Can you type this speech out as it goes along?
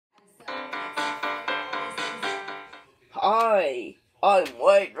Hi, I'm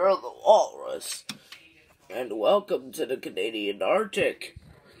Wagner the Walrus, and welcome to the Canadian Arctic.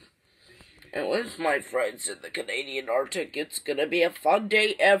 And with my friends in the Canadian Arctic, it's gonna be a fun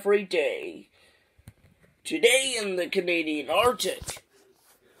day every day. Today in the Canadian Arctic,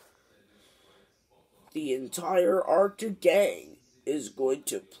 the entire Arctic gang is going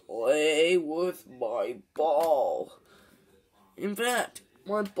to play with my ball. In fact,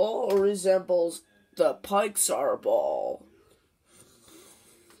 my ball resembles the Pixar ball.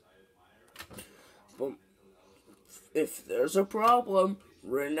 But if there's a problem,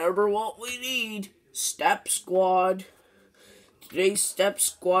 remember what we need. Step Squad. Today's Step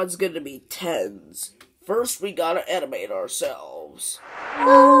Squad's gonna be 10s. First, we gotta animate ourselves.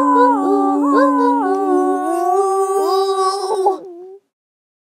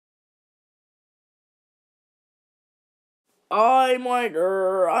 I'm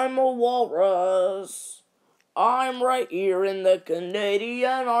Wagner. I'm a walrus. I'm right here in the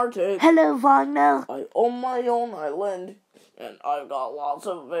Canadian Arctic. Hello, Wagner. I own my own island, and I've got lots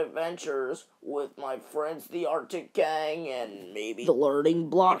of adventures with my friends, the Arctic Gang, and maybe the Learning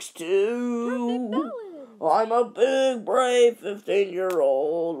Blocks too. I'm a big, brave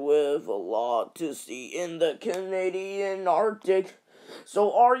 15-year-old with a lot to see in the Canadian Arctic.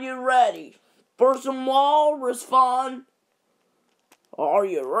 So are you ready for some walrus fun? Are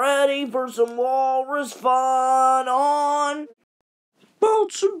you ready for some walrus fun on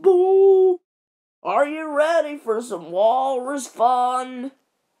Bouncing Ball? Are you ready for some walrus fun?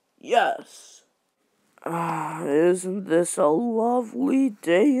 Yes. Isn't this a lovely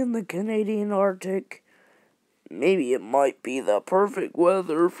day in the Canadian Arctic? Maybe it might be the perfect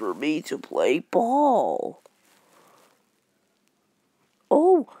weather for me to play ball.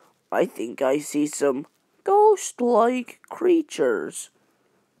 Oh, I think I see some ghost-like creatures.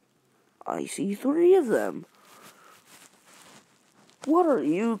 I see 3 of them. What are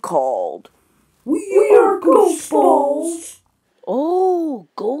you called? We are ghost balls. Oh,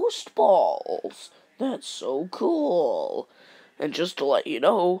 ghost balls. That's so cool. And just to let you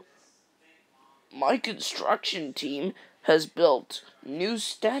know, my construction team has built new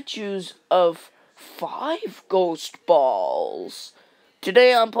statues of 5 ghost balls.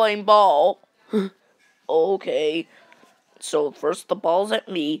 Today I'm playing ball. Okay, so first the ball's at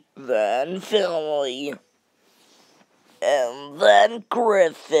me, then Finley, and then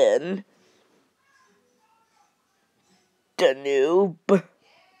Griffin, Danube,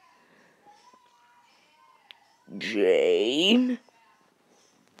 Jane,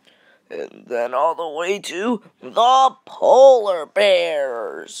 and then all the way to the polar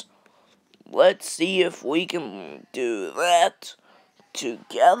bears. Let's see if we can do that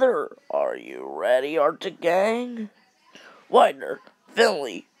together. Are you ready, Arctic Gang? Wagner,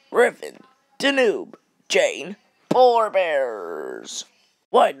 Finley, Griffin, Danube, Jane, polar bears.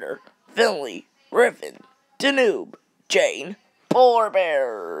 Wagner, Finley, Griffin, Danube, Jane, polar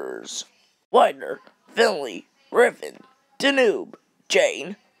bears. Wagner, Finley, Griffin, Danube,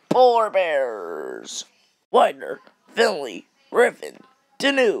 Jane, polar bears. Wagner, Finley, Griffin,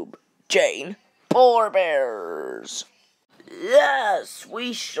 Danube, Jane, polar bears. Yes,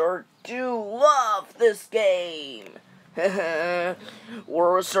 we sure do love this game.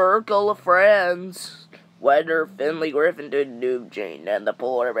 We're a circle of friends. Wagner, Finley, Griffin, Danube, Jane, and the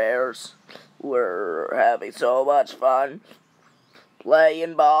polar bears. We're having so much fun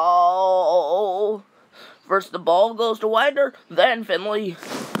playing ball. First the ball goes to Wagner, then Finley,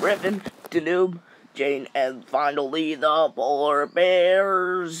 Griffin, Danube, Jane, and finally the polar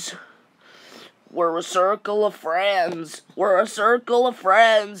bears. We're a circle of friends. We're a circle of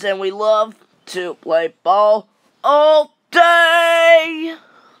friends, and we love to play ball all day.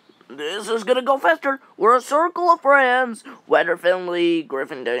 This is gonna go faster. We're a circle of friends. Wagner, Finley,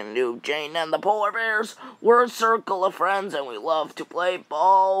 Griffin, Danube, Jane, and the polar bears. We're a circle of friends, and we love to play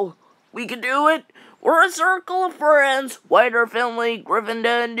ball. We can do it. We're a circle of friends. Wagner, Finley, Griffin,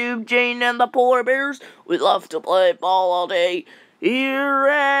 Danube, Jane, and the polar bears. We love to play ball all day. Here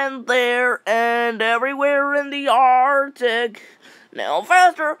and there and everywhere in the Arctic. Now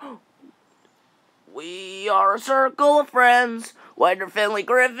faster. We are a circle of friends. Wagner, Finley,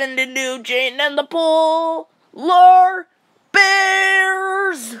 Griffin, Danube, Jane, and the polar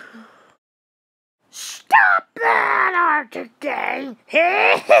bears. Stop that, Arctic Gang.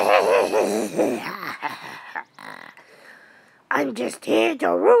 I'm just here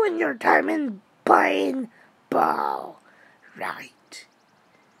to ruin your time in playing ball. Right.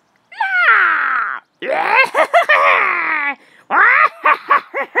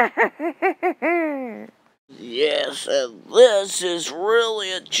 Yes, and this is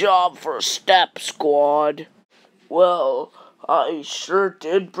really a job for Step Squad. Well, I sure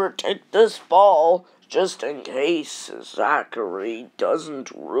did protect this ball, just in case Zachary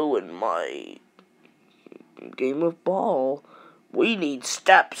doesn't ruin my game of ball. We need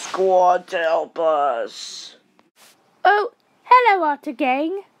Step Squad to help us. Oh, hello, Otter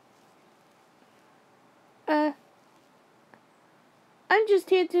Gang. I'm just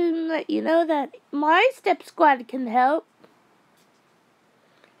here to let you know that my Step Squad can help.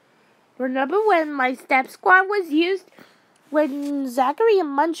 Remember when my Step Squad was used when Zachary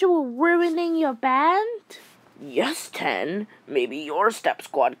and Muncher were ruining your band? Yes, Ten. Maybe your Step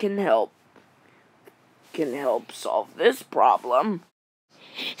Squad can help. Can help solve this problem.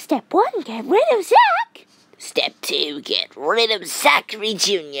 Step 1, get rid of Zach. Step 2, get rid of Zachary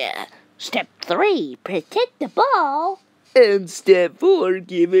Jr. Step 3, protect the ball. And Step 4,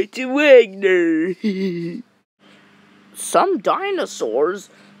 give it to Wagner. Some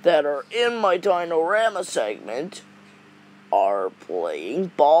dinosaurs that are in my Dinorama segment are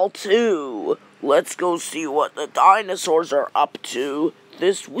playing ball too. Let's go see what the dinosaurs are up to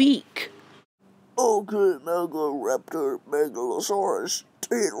this week. Okay, Megaraptor, Megalosaurus,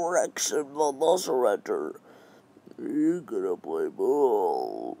 T-Rex, and Velociraptor. You're gonna play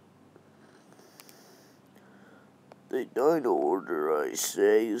ball. The dino order, I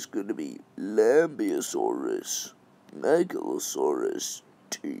say, is gonna be Lambeosaurus, Megalosaurus,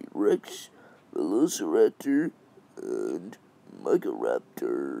 T-Rex, Velociraptor, and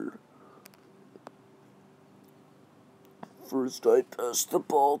Megaraptor. First I pass the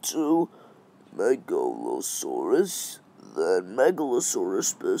ball to Megalosaurus, then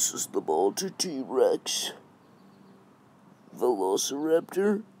Megalosaurus passes the ball to T-Rex,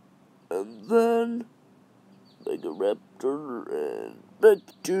 Velociraptor, and then Megaraptor, and back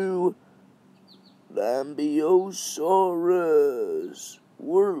to Lambeosaurus.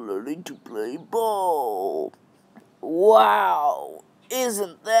 We're learning to play ball. Wow,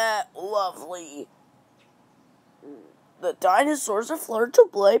 isn't that lovely? The dinosaurs have learned to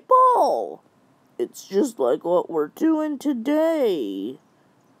play ball. It's just like what we're doing today.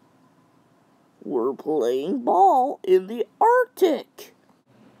 We're playing ball in the Arctic.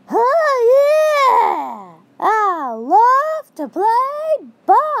 Oh, yeah! I love to play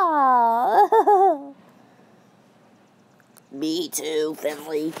ball. Me too,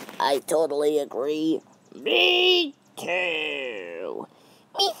 Finley. I totally agree. Me too.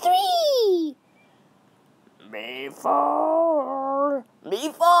 Me 3. Me 4.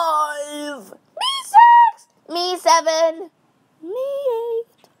 Me 5. Me 6. Me 7. Me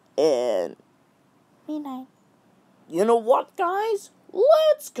 8. And Me 9. you know what, guys?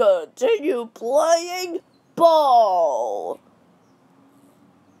 Let's continue playing ball.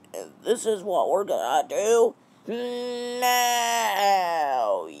 And this is what we're gonna do now.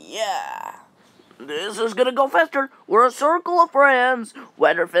 Yeah. This is gonna go faster. We're a circle of friends.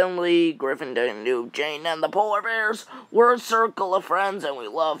 Wagner, Finley, Griffin, Noob, Jane, and the Polar Bears. We're a circle of friends and we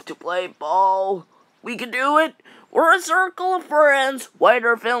love to play ball. We can do it. We're a circle of friends.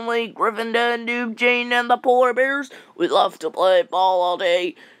 Wagner, Finley, Griffin, Noob, Jane, and the Polar Bears. We love to play ball all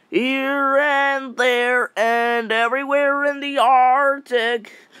day. Here and there and everywhere in the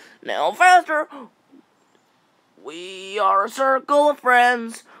Arctic. Now faster. We are a circle of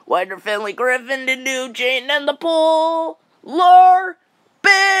friends. Wagner, Finley, Griffin, Noob, Jane, and the Polar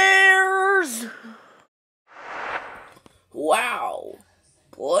Bears. Wow.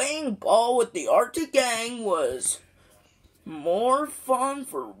 Playing ball with the Arctic Gang was more fun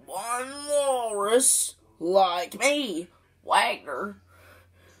for one walrus like me, Wagner,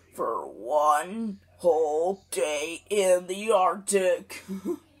 for one whole day in the Arctic.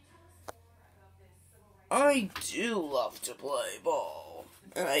 I do love to play ball.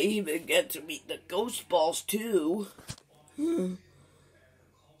 And I even get to meet the ghost balls too.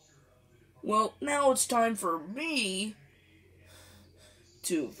 Well, now it's time for me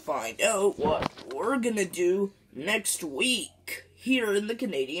to find out what we're gonna do next week here in the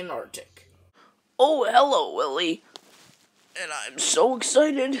Canadian Arctic. Oh, hello, Willie. And I'm so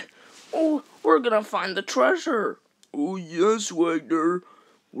excited. Oh, we're gonna find the treasure. Oh, yes, Wagner.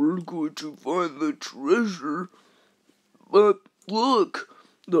 We're going to find the treasure. But look,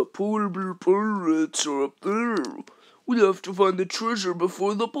 the polar bear pirates are up there. We have to find the treasure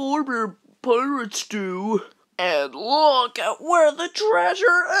before the polar bear pirates do. And look at where the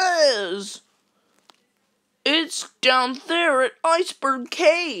treasure is. It's down there at Iceberg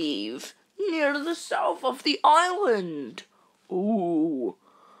Cave, near the south of the island. Oh,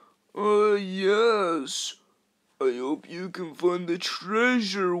 yes. I hope you can find the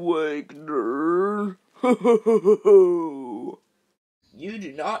treasure, Wagner. You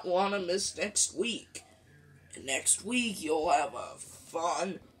do not want to miss next week. And next week you'll have a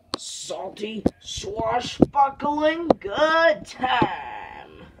fun, salty, swashbuckling good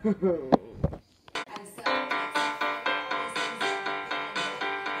time.